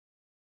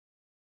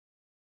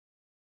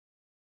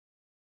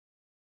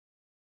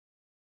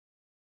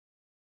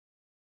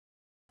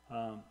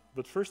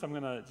But first, I'm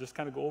going to just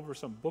kind of go over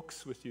some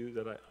books with you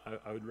that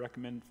I would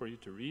recommend for you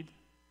to read.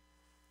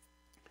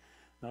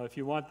 Now, if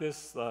you want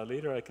this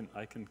later, I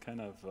can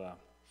kind of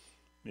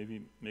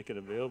maybe make it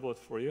available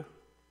for you.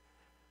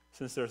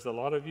 Since there's a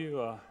lot of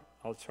you,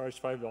 I'll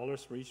charge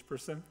 $5 for each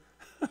person.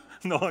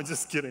 No, I'm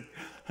just kidding.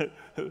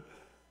 The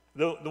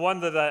one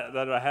that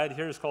I had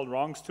here is called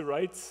Wrongs to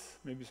Rights.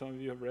 Maybe some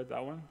of you have read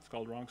that one. It's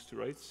called Wrongs to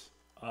Rights.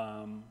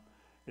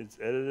 It's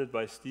edited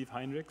by Steve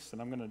Heinrichs,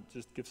 and I'm going to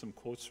just give some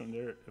quotes from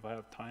there if I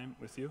have time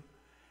with you.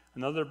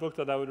 Another book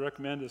that I would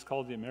recommend is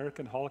called The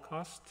American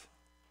Holocaust.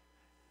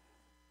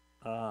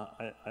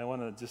 I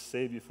want to just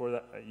say before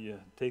that, you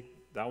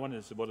take that one,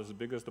 it's about as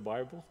big as the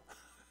Bible.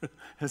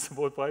 It's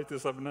about 500 to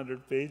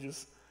 700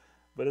 pages,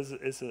 but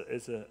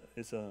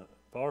it's a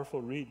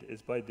powerful read.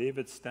 It's by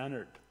David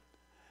Stannard.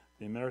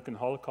 The American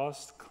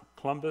Holocaust,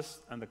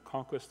 Columbus, and the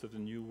Conquest of the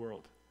New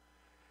World.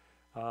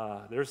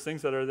 There's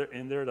things that are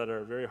in there that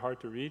are very hard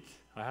to read.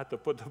 I had to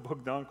put the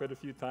book down quite a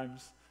few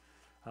times.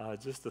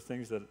 Just the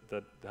things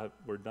that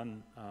were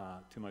done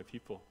to my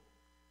people,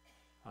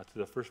 to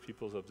the first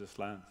peoples of this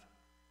land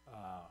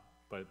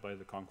by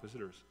the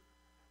conquistadors.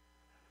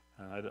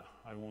 And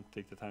I won't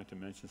take the time to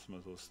mention some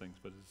of those things,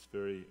 but it's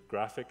very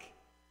graphic.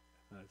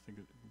 And I think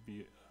it would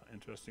be an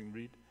interesting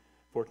read,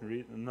 important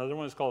read. Another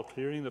one is called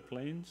Clearing the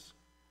Plains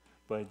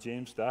by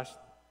James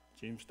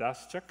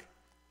Daschuk.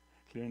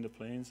 Clearing the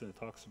Plains, and it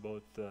talks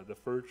about the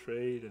fur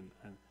trade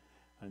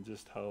and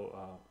just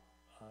how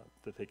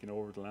the taking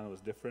over the land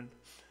was different.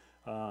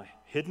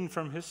 Hidden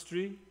from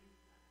History,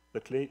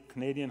 the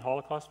Canadian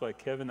Holocaust by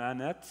Kevin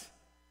Annett.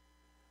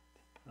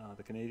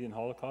 The Canadian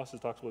Holocaust,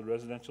 it talks about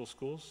residential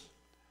schools.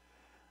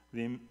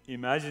 The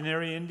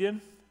Imaginary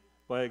Indian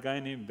by a guy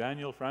named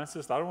Daniel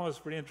Francis. That one was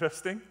pretty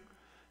interesting.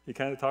 He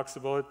kind of talks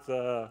about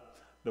the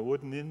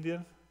wooden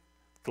Indian.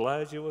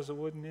 Glad you was a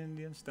wooden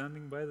Indian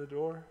standing by the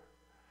door.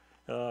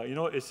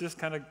 It's just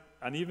kind of,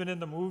 and even in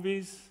the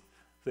movies,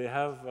 they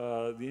have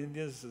the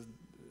Indians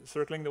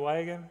circling the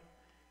wagon,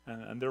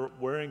 and they're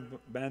wearing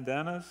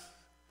bandanas.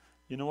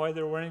 You know why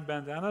they're wearing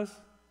bandanas?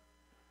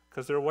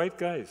 Because they're white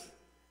guys,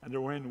 and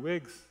they're wearing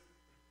wigs.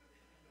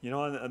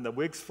 And the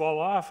wigs fall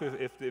off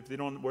if they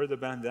don't wear the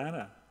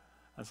bandana.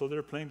 And so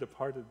they're playing the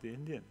part of the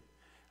Indian.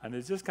 And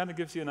it just kind of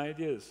gives you an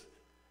idea.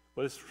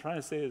 What it's trying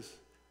to say is,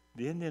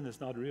 the Indian is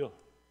not real.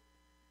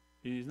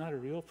 He's not a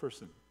real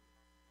person.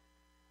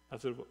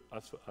 That's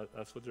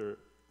what they're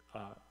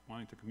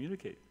wanting to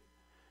communicate.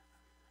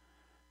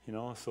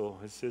 So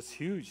it's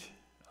huge.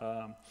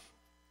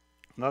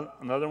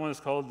 Another one is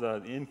called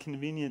The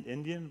Inconvenient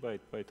Indian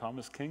by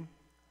Thomas King.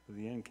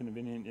 The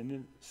Inconvenient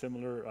Indian,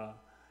 similar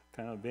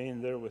kind of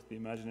vein there with the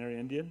Imaginary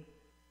Indian.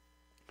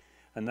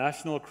 A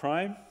National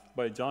Crime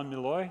by John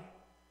Milloy.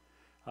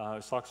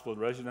 It talks about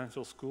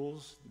residential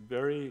schools,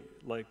 very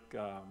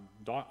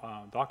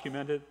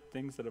documented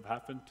things that have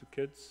happened to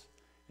kids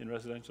in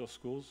residential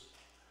schools.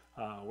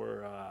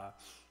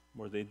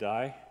 Where they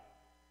die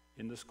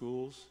in the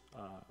schools,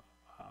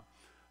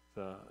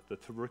 the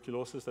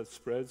tuberculosis that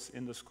spreads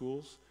in the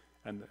schools,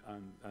 and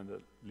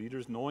the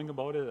leaders knowing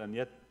about it and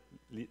yet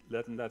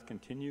letting that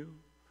continue.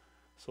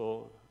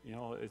 So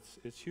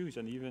it's huge,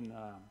 and even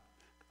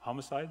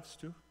homicides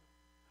too.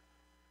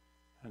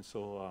 And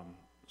so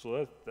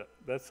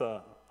that's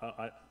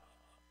I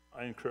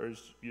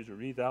encourage you to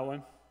read that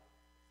one.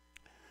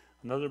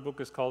 Another book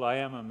is called I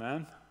Am a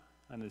Man,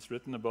 and it's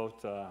written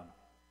about.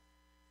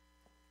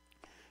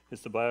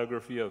 It's the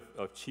biography of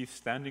Chief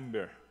Standing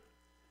Bear.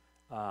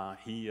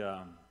 He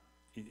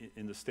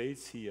in the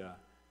States,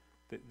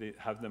 they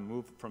have them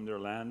move from their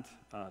land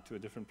to a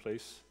different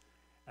place.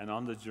 And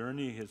on the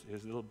journey,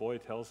 his little boy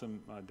tells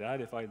him,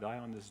 Dad, if I die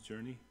on this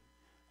journey,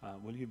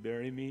 will you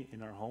bury me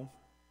in our home,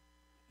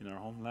 in our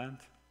homeland?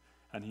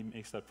 And he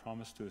makes that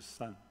promise to his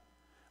son.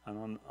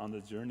 And on the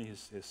journey,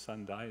 his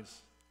son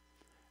dies.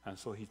 And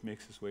so he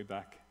makes his way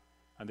back.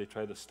 And they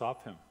try to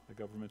stop him. The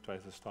government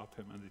tries to stop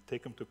him. And they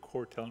take him to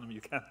court, telling him,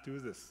 you can't do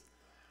this.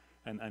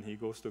 And he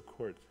goes to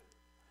court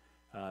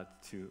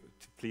to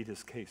plead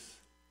his case.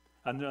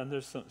 And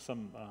there's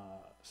some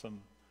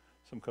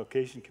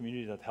Caucasian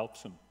community that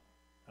helps him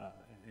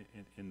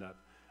in that.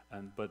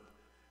 But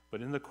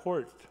in the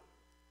court,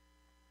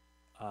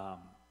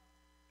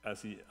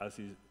 as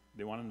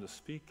they want him to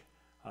speak,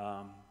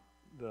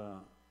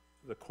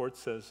 the court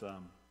says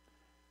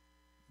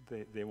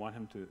they want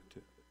him to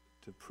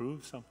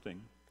prove something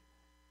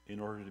in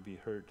order to be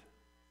heard.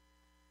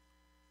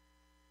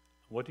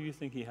 What do you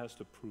think he has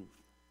to prove?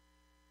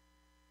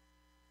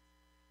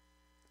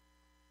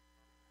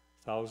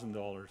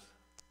 $1,000.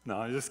 No,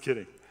 I'm just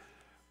kidding.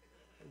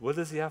 What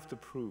does he have to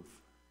prove?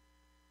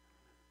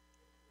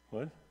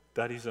 What?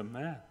 That he's a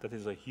man, that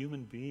he's a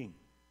human being.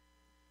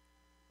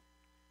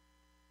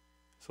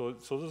 So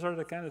those are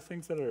the kind of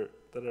things that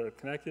are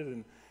connected,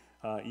 and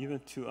even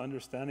to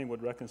understanding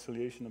what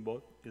reconciliation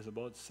is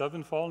about.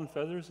 Seven Fallen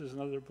Feathers is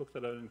another book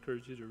that I would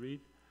encourage you to read.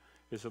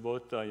 It's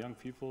about young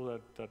people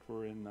that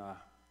were in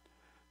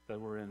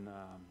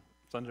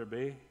Thunder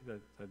Bay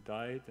that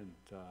died, and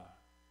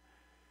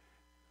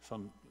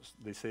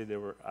They say they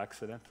were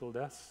accidental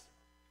deaths.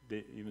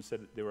 They even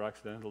said they were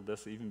accidental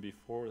deaths even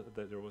before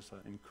that there was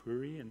an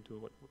inquiry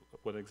into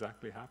what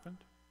exactly happened.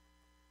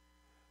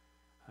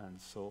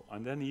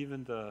 And then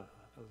even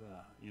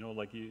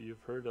like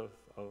you've heard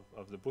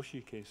of the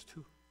Bushy case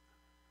too.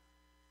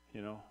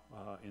 In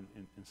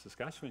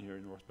Saskatchewan here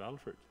in North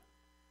Battleford,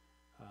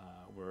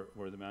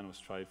 where the man was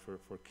tried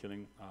for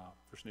killing a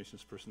First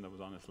Nations person that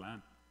was on his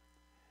land.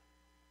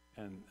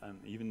 And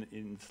even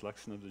in the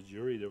selection of the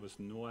jury, there was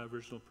no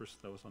Aboriginal person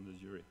that was on the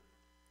jury.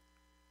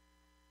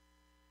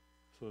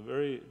 So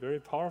very, very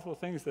powerful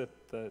things that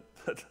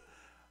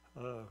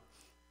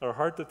are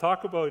hard to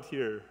talk about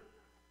here,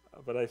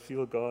 but I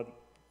feel God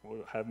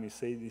will have me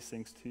say these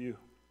things to you.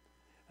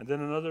 And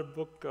then another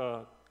book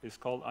is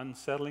called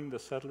Unsettling, the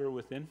Settler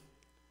Within,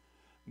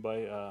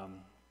 by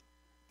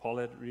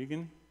Paulette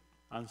Regan.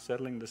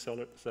 Unsettling the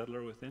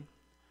Settler Within.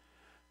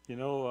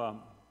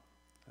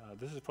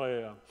 This is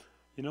probably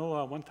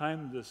one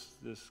time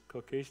this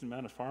Caucasian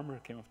man, a farmer,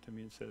 came up to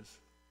me and says,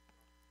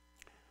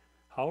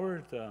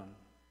 "Howard,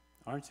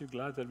 aren't you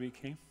glad that we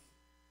came?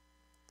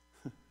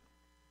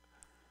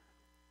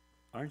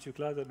 Aren't you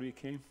glad that we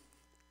came?"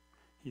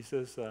 He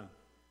says,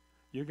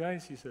 "You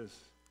guys," he says,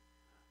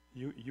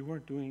 you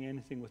weren't doing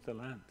anything with the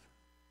land.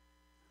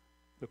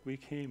 Look, we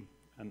came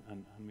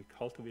and we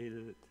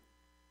cultivated it,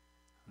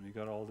 and we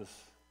got all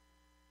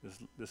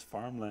this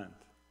farmland,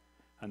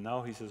 and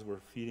now," he says,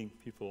 "we're feeding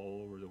people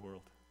all over the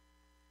world."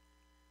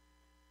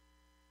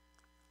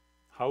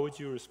 How would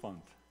you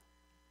respond?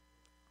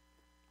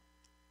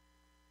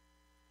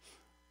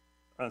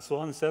 And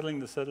so Unsettling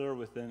the Settler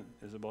Within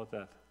is about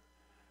that.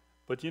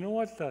 But you know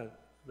what?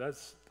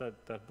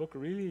 That book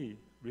really,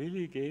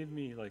 really gave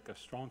me like a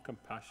strong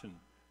compassion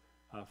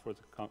for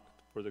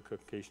the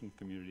Caucasian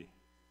community.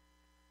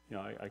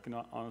 I can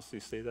honestly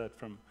say that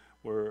from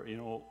where,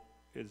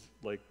 it's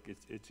like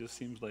it just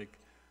seems like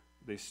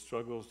they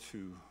struggle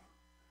to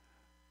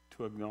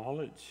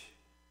acknowledge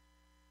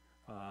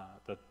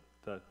that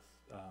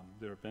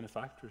they're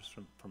benefactors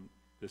from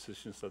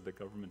decisions that the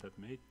government had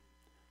made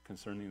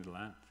concerning the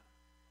land.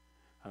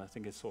 And I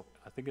think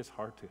it's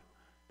hard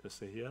to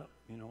say, yeah,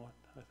 you know what?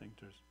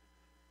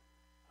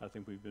 I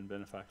think we've been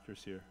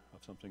benefactors here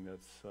of something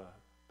that's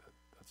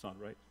not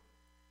right.